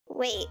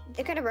Wait,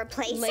 they're gonna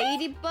replace it?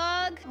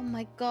 Ladybug. Oh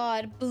my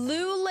god.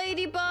 Blue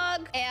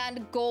ladybug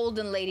and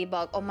golden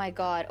ladybug. Oh my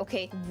god.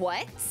 Okay,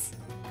 what?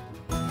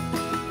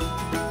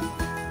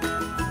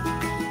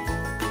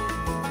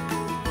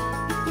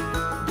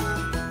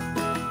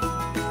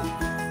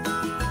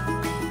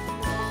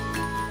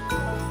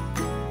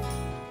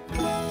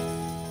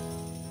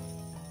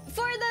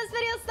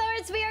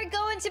 We are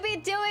going to be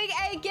doing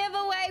a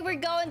giveaway. We're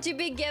going to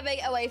be giving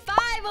away 5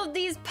 of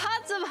these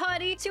pots of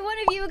honey to one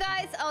of you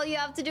guys. All you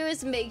have to do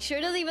is make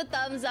sure to leave a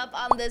thumbs up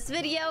on this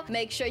video.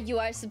 Make sure you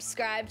are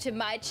subscribed to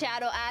my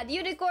channel at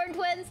Unicorn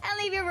Twins and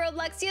leave your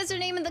Roblox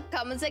username in the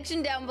comment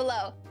section down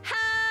below.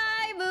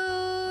 Hi,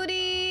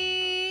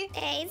 Moody!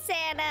 Hey,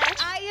 Santa.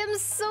 I am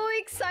so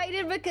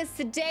excited because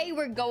today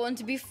we're going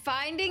to be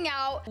finding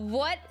out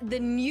what the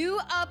new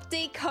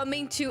update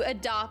coming to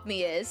Adopt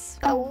Me is.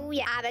 Oh,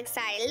 yeah, I'm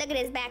excited. Look at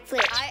his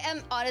backflip. I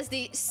am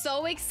honestly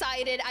so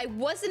excited. I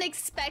wasn't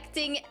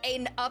expecting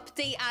an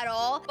update at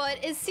all,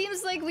 but it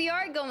seems like we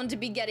are going to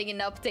be getting an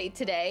update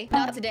today.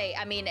 Not today,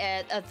 I mean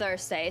a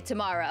Thursday.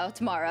 Tomorrow.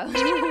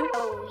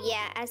 Oh,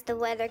 yeah, as the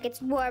weather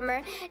gets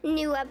warmer,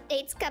 new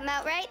updates come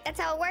out, right? That's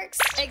how it works?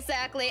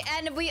 Exactly,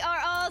 and we are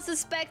all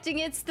suspecting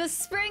it's the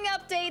spring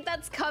update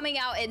that's coming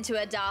out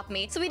into Adopt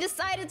Me. So we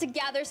decided to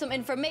gather some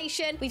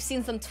information. We've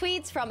seen some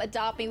tweets from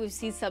Adopt Me. We've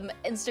seen some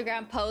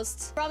Instagram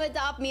posts from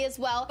Adopt Me as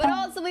well. But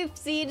also we've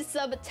seen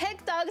some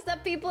TikToks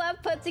that people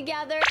have put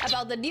together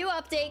about the new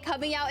update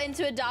coming out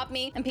into Adopt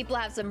Me. And people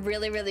have some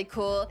really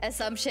cool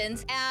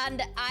assumptions.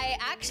 And I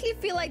actually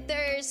feel like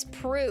there's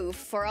proof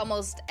for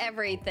almost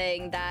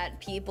everything that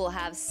people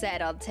have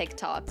said on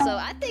TikTok. So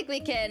I think we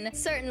can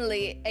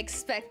certainly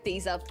expect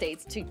these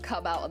updates to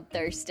come out on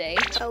Thursday.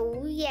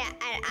 Oh, yeah,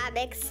 and I'm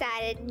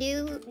excited.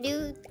 New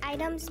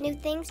items, new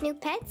things, new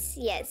pets?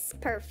 Yes,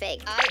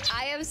 perfect.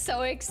 I am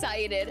so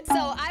excited. So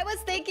I was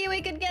thinking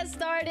we could get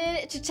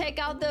started to check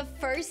out the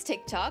first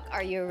TikTok.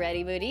 Are you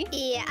ready, Moody?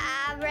 Yeah,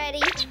 I'm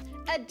ready.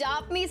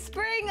 Adopt Me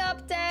spring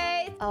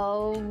update.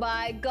 Oh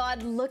my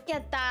god, look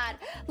at that.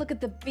 Look at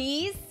the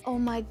bees. Oh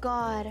my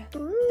god.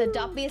 Ooh. The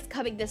Adopt Me is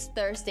coming this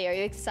Thursday. Are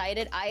you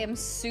excited? I am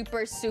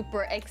super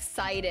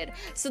excited.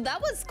 So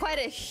that was quite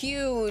a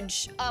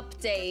huge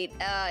update,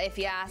 if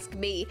you ask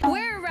me.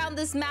 Where around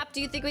this map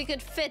do you think we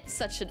could fit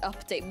such an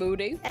update,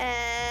 Moody?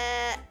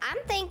 I'm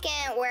thinking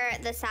where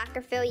the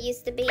soccer field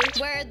used to be.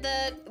 Where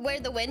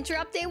the winter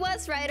update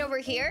was, right over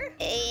here?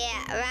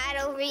 Yeah,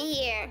 right over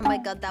here. Oh my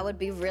god, that would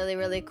be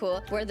really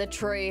cool. Where the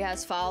tree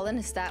has fallen,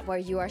 is that where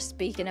you are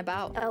speaking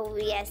about? Oh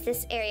yes,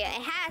 this area.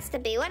 It has to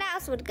be. What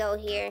else would go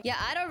here? Yeah,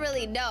 I don't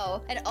really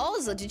know. And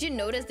also, did you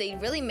notice they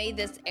really made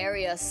this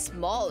area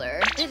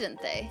smaller,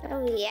 didn't they?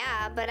 Oh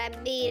yeah, but I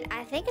mean,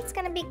 I think it's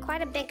gonna be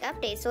quite a big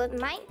update, so it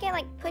might get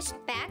like pushed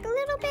back a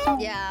little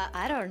bit. Yeah,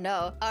 I don't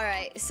know. All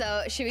right,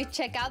 so should we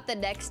check out the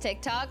next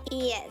TikTok?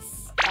 Yes.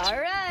 All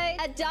right.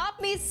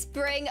 Adopt Me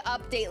spring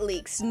update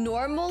leaks.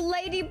 Normal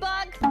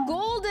ladybug,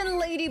 golden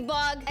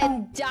ladybug,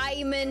 and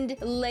diamond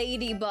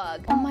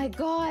ladybug. Oh my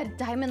god,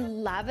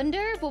 diamond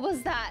lavender? What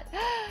was that?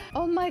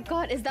 Oh my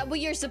god, is that what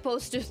you're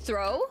supposed to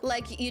throw?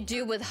 Like you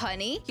do with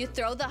honey? You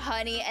throw the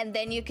honey and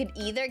then you could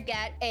either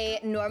get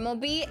a normal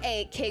bee,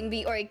 a king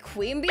bee, or a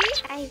queen bee?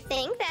 I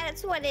think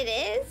that's what it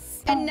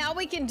is. And now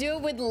we can do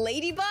it with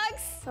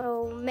ladybugs?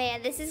 Oh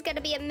man, this is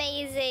gonna be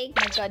amazing.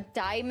 Oh my god,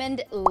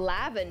 diamond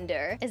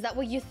lavender. Is that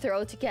what you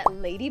throw to get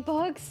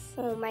ladybugs?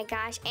 Oh my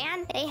gosh,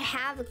 and they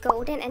have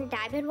golden and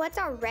diamond ones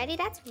already.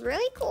 That's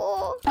really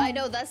cool. I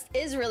know, that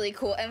is really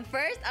cool. And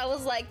first I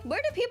was like, where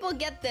do people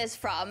get this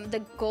from? The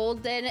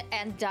golden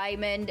and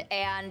diamond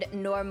and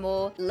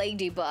normal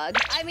ladybug.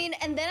 I mean,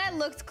 and then I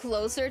looked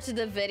closer to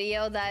the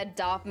video that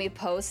Adopt Me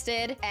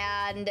posted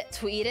and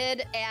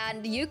tweeted,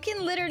 and you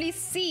can literally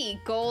see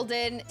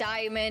golden,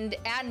 diamond,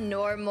 and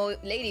normal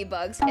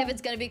ladybugs. If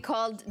it's gonna be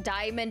called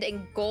diamond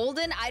and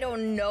golden, I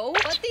don't know,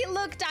 but they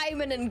look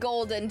diamond and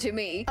golden to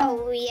me.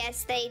 Oh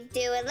yes, they do.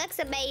 It looks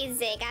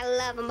amazing. I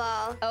love them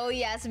all. Oh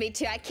yes, me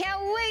too. I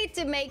can't wait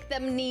to make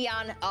them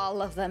neon.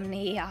 All of them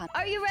neon.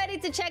 Are you ready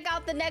to check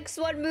out the next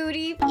one,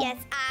 Moody? Yes,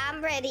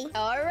 I'm ready.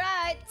 All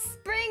right,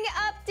 spring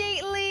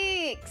update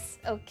leaks.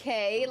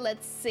 Okay,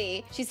 let's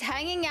see. She's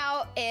hanging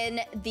out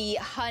in the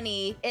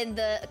honey in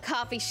the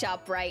coffee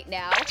shop right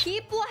now.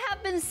 People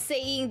have been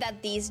saying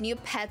that these new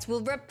pets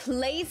will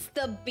replace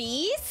the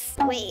bees.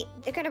 Wait,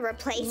 they're gonna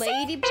replace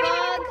Ladybug.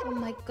 Oh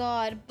my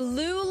god.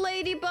 Blue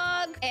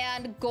ladybug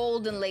and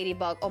golden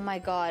ladybug. Oh my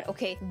god.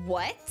 Okay,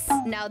 what?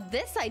 Now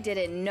this I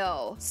didn't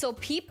know. So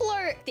people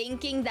are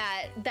thinking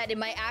that it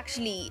might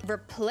actually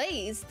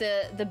replace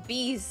the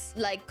bees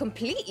like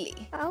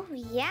completely. Oh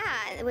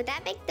yeah, would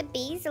that make the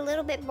bees a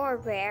little bit more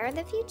rare in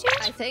the future?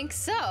 I think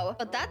so,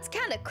 but that's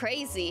kind of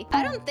crazy.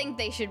 I don't think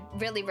they should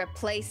really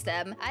replace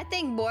them. I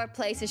think more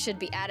places should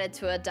be added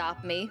to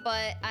Adopt Me,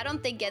 but I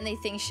don't think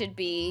anything should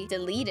be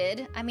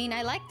deleted. I mean,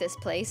 I like this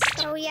place.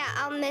 Oh yeah,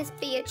 I'll miss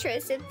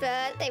Beatrice if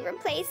they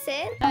replace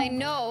it. I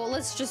know.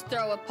 Let's just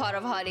throw a pot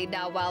of honey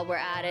now while we're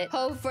at it.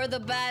 Hope for the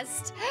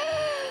best.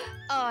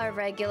 a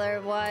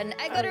regular one.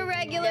 I got a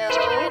regular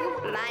No,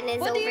 one. mine is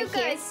What do over you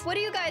here. guys? What do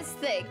you guys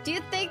think? Do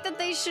you think that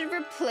they should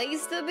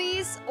replace the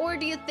bees, or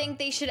do you think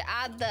they should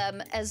add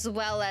them as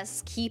well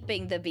as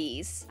keeping the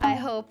bees? I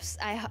hope.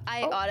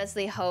 I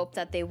honestly hope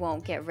that they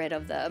won't get rid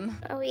of them.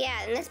 Oh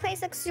yeah, and this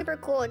place looks super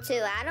cool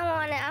too. I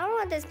don't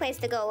want this place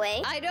to go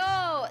away. I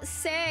know.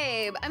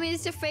 Same. I mean,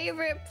 it's your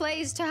favorite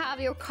place to have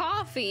your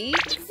coffee.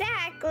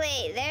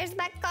 Exactly. There's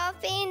my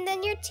coffee, and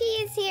then your tea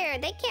is here.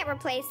 They can't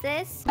replace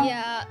this.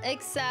 Yeah,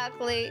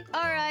 exactly.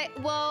 All right.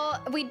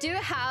 Well, we do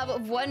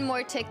have one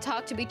more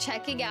TikTok to be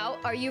checking out.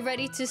 Are you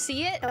ready to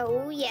see it?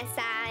 Oh yes,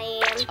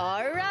 I am.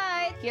 All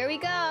right, here we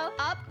go.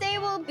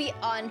 Update will be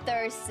on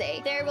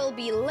Thursday. There will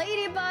be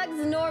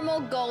ladybugs, normal,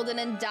 golden,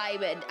 and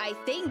diamond. I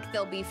think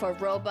they'll be for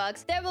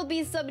Robux. There will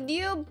be some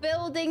new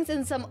buildings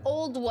and some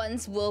old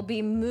ones will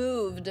be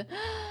moved.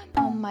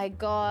 Oh my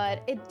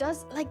god. It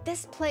does, like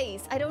this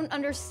place, I don't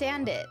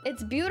understand it.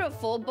 It's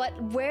beautiful, but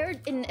where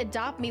in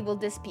Adopt Me will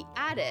this be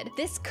added?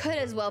 This could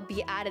as well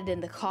be added in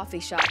the coffee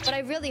shop, but I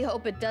really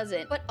hope it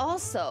doesn't. But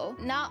also,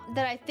 now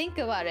that I think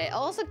about it,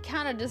 also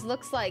kind of just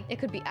looks like it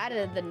could be added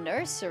in the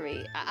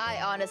nursery.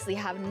 I honestly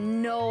have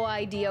no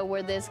idea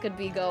where this could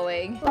be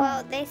going.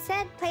 Well, they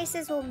said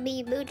places will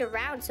be moved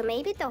around, so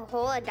maybe the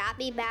whole Adopt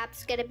Me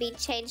map's gonna be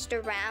changed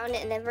around,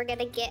 and then we're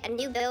gonna get a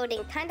new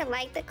building, kind of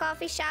like the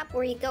coffee shop,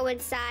 where you go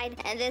inside,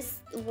 and this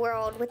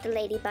world with the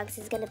ladybugs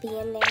is gonna be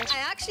in there. I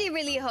actually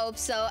really hope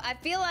so. I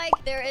feel like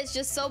there is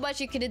just so much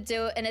you could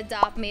do in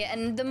Adopt Me,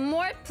 and the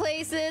more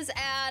places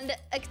and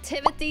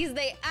activities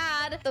they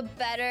add, the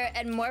better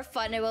and more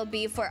fun it will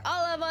be for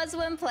all of us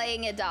when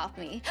playing Adopt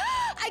Me.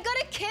 I got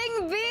a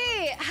king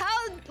bee!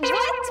 How?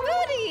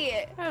 What, Moody?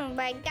 Oh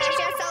my gosh,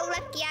 you're so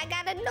lucky I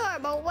got a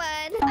normal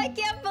one. I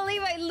can't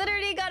believe I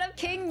literally got a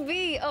king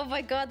bee. Oh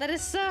my god, that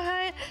is so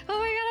high. Oh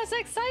my god, I'm so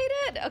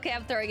excited. Okay,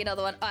 I'm throwing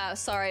another one. Oh,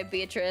 sorry,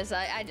 Beatrice.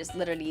 I just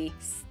literally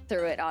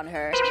threw it on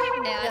her.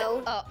 And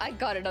No. oh, I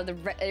got another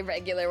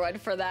regular one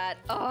for that.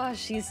 Oh,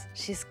 she's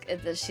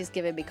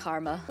giving me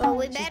karma. Well,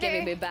 we She's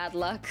giving me better bad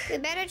luck. we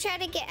better try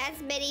to get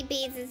as many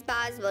bees as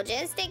possible,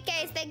 just in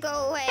case they go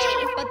away.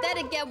 But then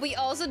again, we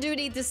also do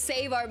need to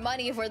save our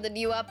money for the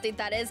new update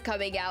that is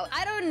coming out.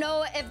 I don't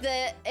know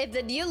if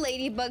the new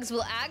ladybugs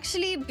will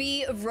actually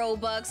be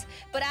Robux,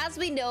 but as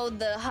we know,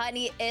 the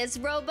honey is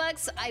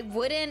Robux. I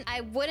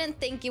wouldn't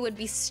think it would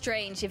be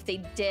strange if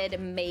they did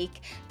make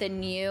the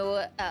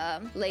new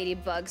ladybugs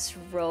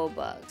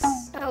Robux.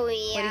 Oh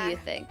yeah. What do you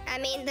think? I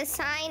mean, the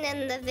sign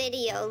and the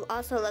video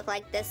also look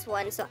like this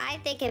one, so I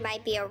think it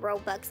might be a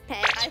Robux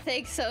pet. I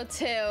think so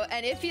too.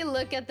 And if you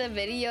look at the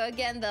video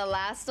again, the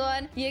last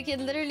one, you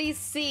can literally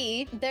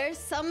see there's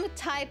some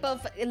type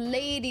of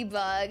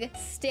ladybug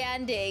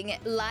standing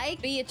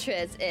like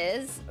Beatrice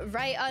is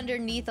right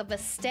underneath of a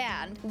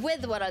stand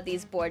with one of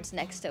these boards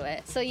next to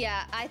it. So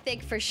yeah, I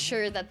think for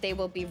sure that they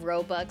will be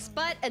Robux,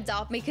 but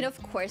Adopt Me can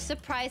of course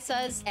surprise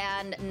us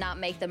and not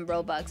make them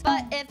Robux.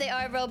 But if they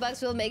are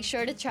Robux, we'll make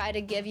sure to try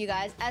to give you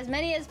guys as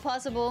many as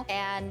possible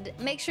and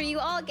make sure you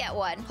all get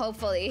one,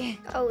 hopefully.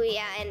 Oh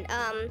yeah, and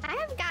I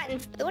have gotten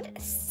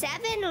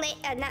seven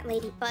not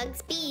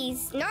ladybugs,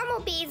 bees, normal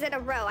bees in a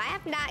row. I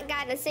have not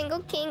gotten a single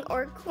king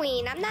or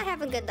queen. I'm not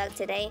having good luck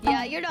today.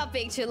 Yeah, you're not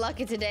being too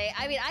lucky today.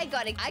 I mean, I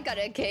got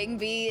a king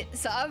bee,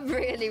 so I'm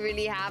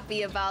really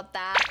happy about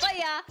that. But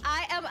yeah,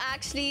 I am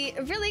actually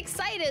really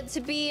excited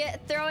to be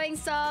throwing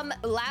some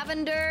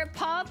lavender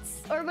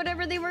pops or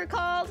whatever they were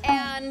called,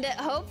 and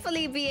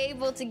hopefully be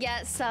able to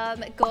get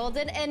some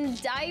golden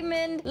and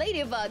diamond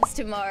ladybugs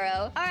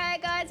tomorrow. All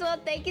right, guys. Well,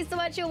 thank you so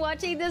much for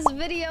watching this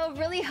video.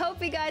 Really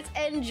hope you guys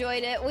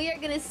enjoyed it. We are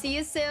gonna see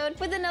you soon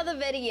with another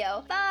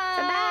video. Bye.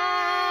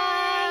 Bye.